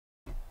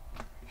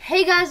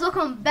Hey guys,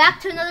 welcome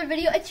back to another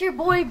video. It's your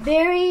boy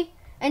Barry,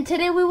 and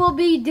today we will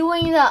be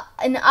doing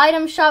an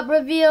item shop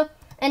review.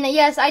 And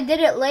yes, I did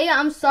it late.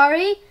 I'm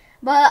sorry,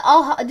 but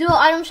I'll do an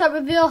item shop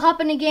review,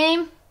 hop in the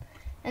game,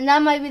 and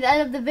that might be the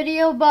end of the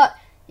video. But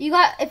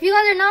if you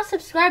guys are not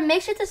subscribed,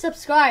 make sure to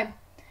subscribe.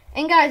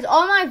 And guys,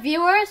 all my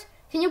viewers,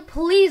 can you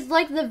please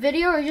like the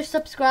video or just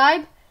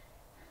subscribe,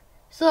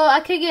 so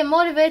I could get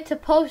motivated to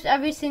post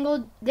every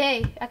single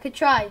day. I could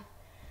try.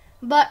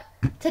 But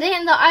today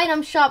in the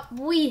item shop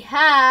we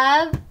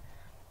have,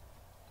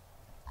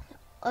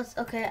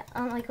 okay, I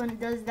don't like when it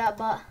does that,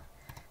 but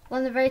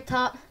on the very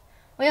top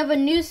we have a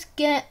new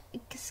skin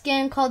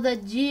called the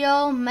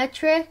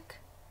Geometric.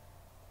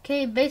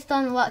 Okay, based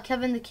on what,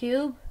 Kevin the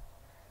Cube.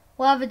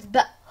 We'll have its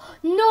back.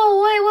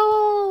 No way!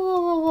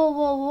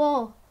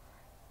 Whoa!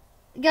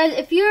 Guys,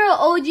 if you're an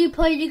OG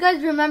player, you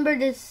guys remember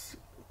this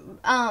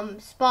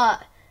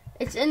spot.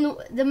 It's in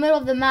the middle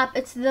of the map.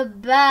 It's the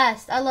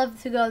best. I love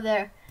to go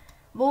there.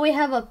 But we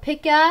have a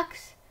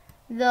pickaxe,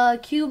 the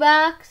cube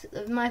axe,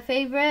 my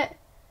favorite.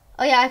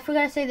 Oh yeah, I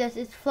forgot to say this.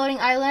 It's floating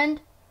island.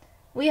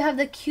 We have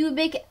the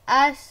cubic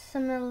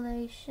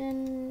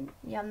assimilation.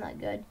 Yeah, I'm not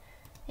good.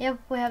 Yep,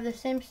 we have the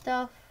same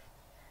stuff.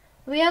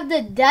 We have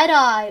the dead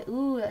eye.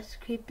 Ooh, that's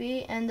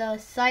creepy. And the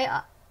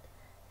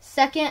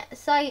second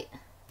sight.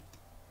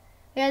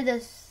 We have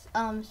the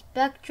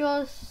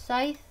spectral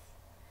scythe.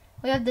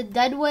 We have the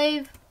dead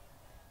wave.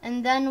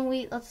 And then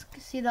let's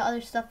see the other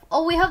stuff.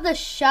 Oh, we have the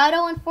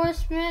shadow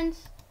enforcer.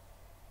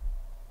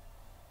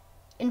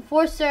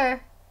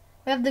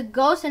 We have the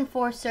ghost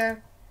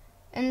enforcer.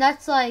 And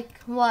that's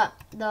like what?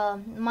 The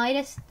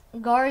Midas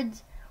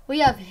guards. We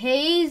have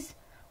haze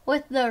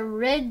with the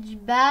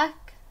ridge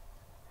back.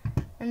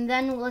 And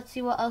then let's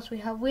see what else we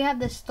have. We have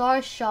the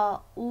star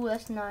shot. Ooh,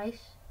 that's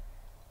nice.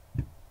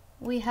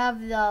 We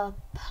have the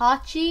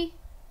Pachi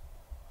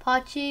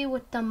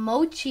with the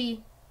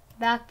mochi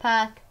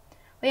backpack.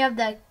 We have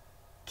the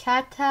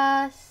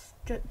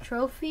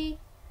catastrophe.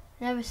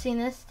 Never seen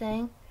this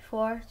thing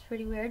before. It's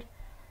pretty weird.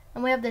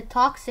 And we have the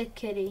toxic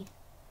kitty.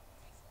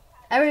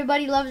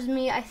 Everybody loves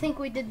me. I think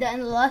we did that in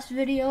the last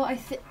video.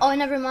 Oh,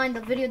 never mind.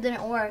 The video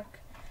didn't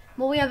work.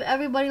 But we have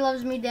everybody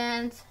loves me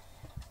dance.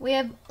 We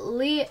have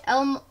Lee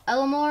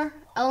Elmore.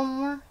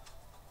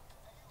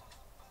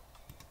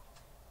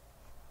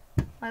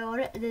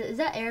 Is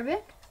that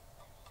Arabic?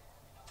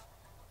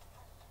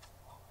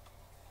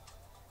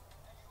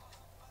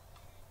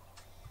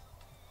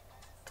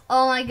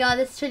 Oh my god,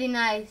 that's pretty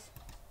nice.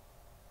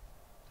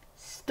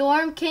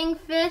 Storm King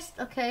Fist.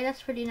 Okay,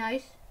 that's pretty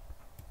nice.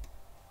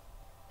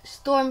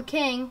 Storm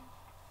King.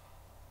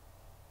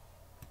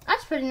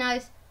 That's pretty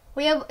nice.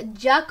 We have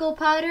Jackal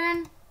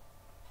Pattern.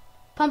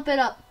 Pump it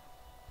up.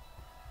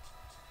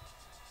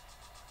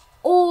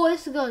 Oh,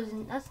 this goes.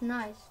 That's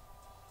nice.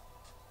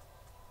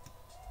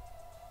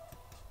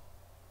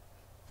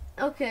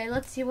 Okay,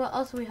 let's see what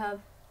else we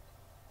have.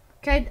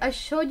 Okay, I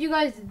showed you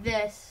guys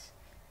this.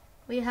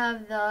 We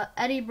have the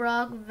Eddie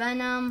Brock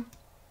Venom.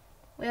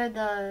 We have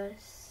the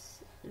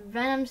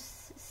Venom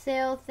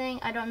sale thing.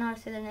 I don't know how to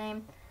say the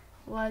name.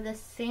 We have the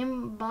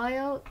same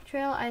bio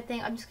trail. I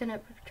think I'm just gonna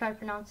try to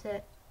pronounce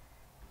it.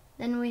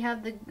 Then we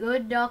have the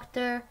Good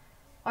Doctor,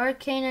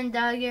 Arcane and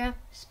Dagger,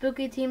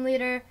 Spooky Team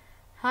Leader,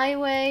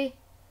 Highway,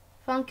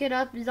 Funk It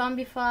Up,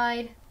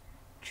 Zombified,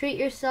 Treat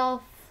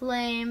Yourself,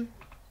 Flame.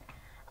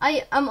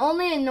 I'm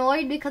only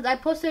annoyed because I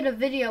posted a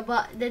video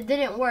but it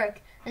didn't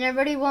work. And I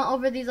already went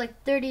over these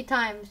like 30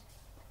 times.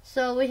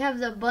 So we have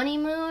the Bunny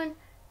Moon,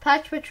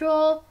 Patch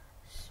Patrol,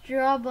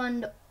 Straw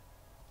Bundle.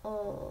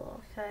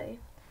 Oh, okay.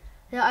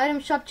 The item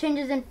shop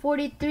changes in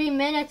 43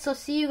 minutes. So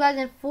see you guys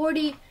in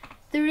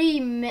 43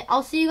 minutes.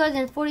 I'll see you guys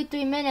in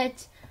 43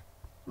 minutes.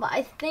 But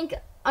I think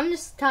I'm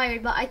just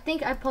tired. But I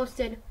think I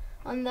posted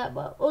on that.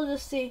 But we'll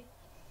just see.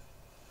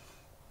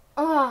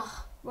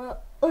 Oh,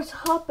 well, let's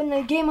hop in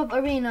the game of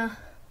arena.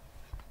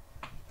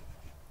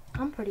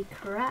 I'm pretty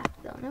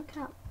cracked though. No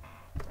cap.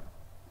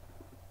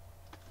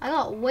 I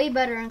got way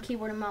better on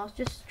keyboard and mouse.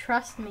 Just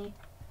trust me.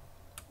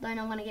 Then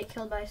I'm gonna get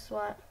killed by a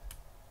SWAT.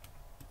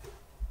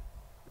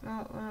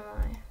 No, one of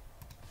my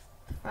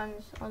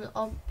friends.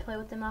 I'll play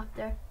with them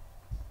after.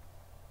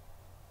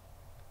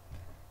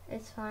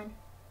 It's fine.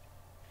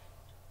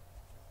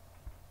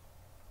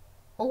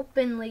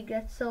 Open League.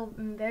 That's so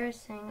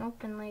embarrassing.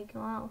 Open League.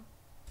 Wow.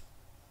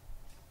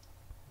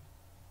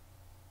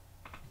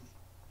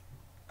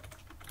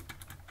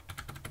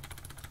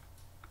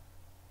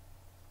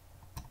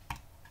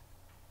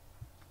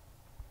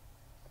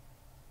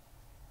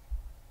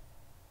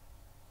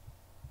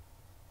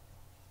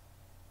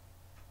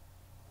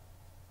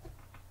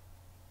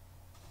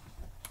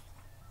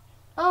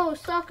 Oh,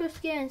 soccer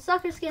skin.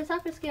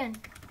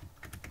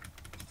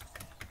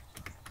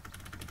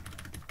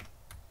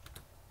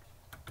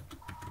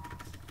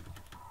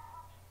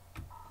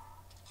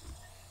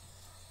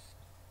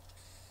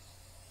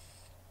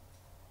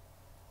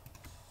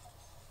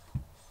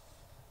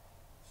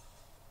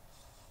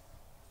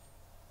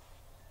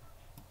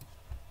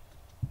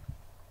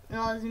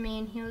 No, it was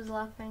mean. He was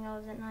laughing. That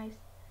wasn't nice.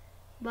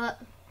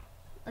 But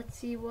let's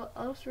see what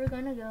else we're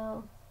gonna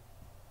go.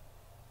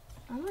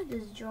 I'm gonna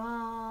just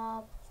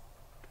drop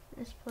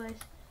this place.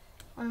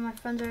 One of my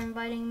friends are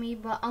inviting me,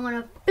 but I'm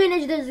gonna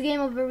finish this game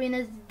of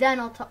arenas, then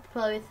I'll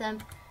play with them,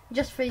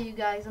 just for you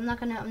guys. I'm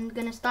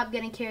gonna stop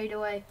getting carried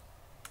away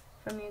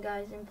from you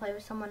guys and play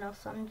with someone else.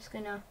 So I'm just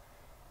gonna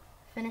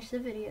finish the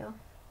video.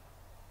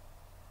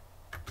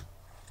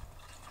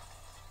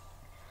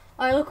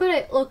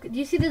 Alright, look, do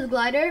you see this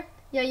glider?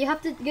 Yeah, you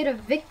have to get a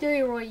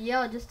victory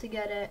royale just to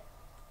get it.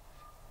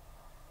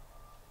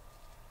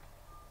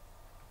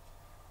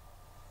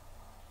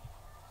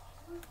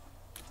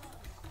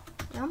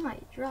 I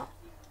might drop.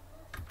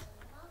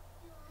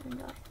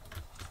 And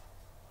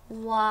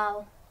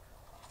wow.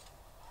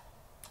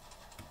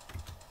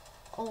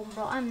 Oh,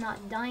 bro, I'm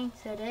not dying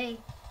today.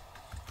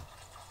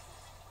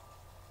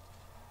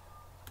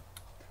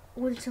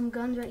 Oh, there's some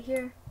guns right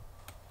here.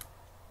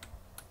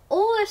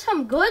 Oh, there's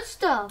some good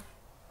stuff.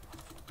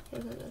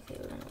 Okay,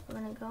 we're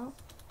gonna go.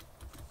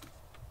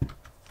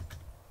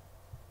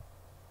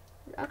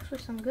 There's actually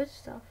some good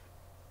stuff.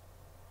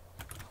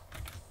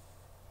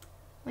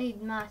 We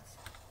need mats.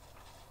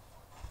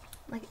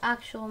 Like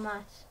actual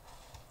mats.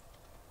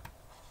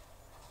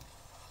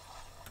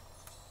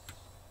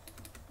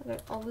 Okay,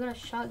 oh, we got a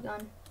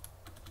shotgun.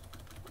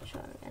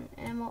 Shotgun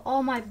ammo.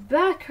 Oh, my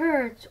back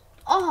hurts.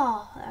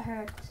 Oh, that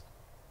hurts.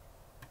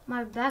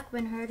 My back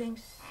been hurting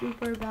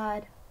super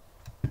bad.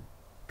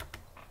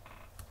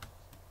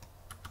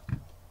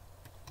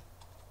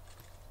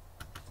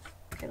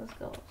 Okay, let's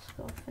go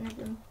finish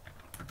them.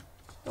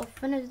 Go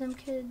finish them,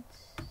 kids.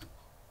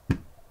 Let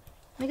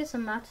me get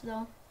some mats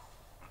though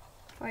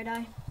before I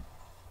die.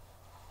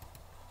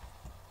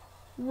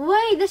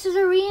 Wait, this is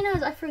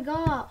arenas. I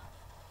forgot.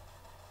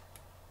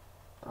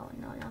 Oh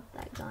no, not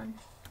that gun.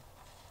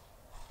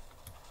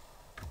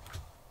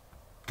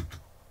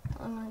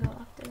 I'm gonna go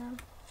after them.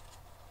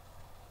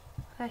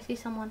 Okay, I see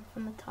someone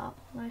from the top.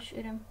 I'm gonna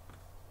shoot him.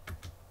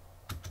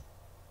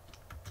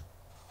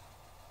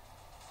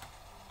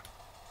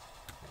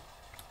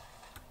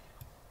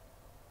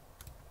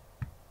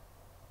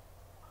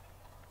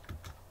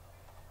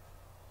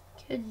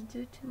 Kids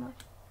do too much.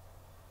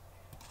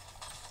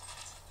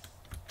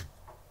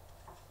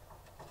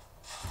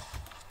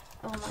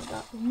 Oh my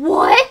god.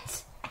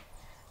 What?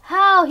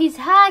 How? He's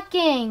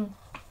hacking.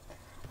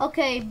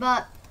 Okay,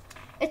 but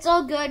it's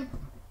all good.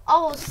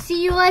 I will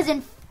see you guys in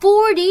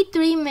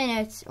 43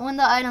 minutes when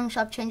the item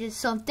shop changes.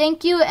 So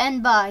thank you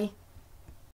and bye.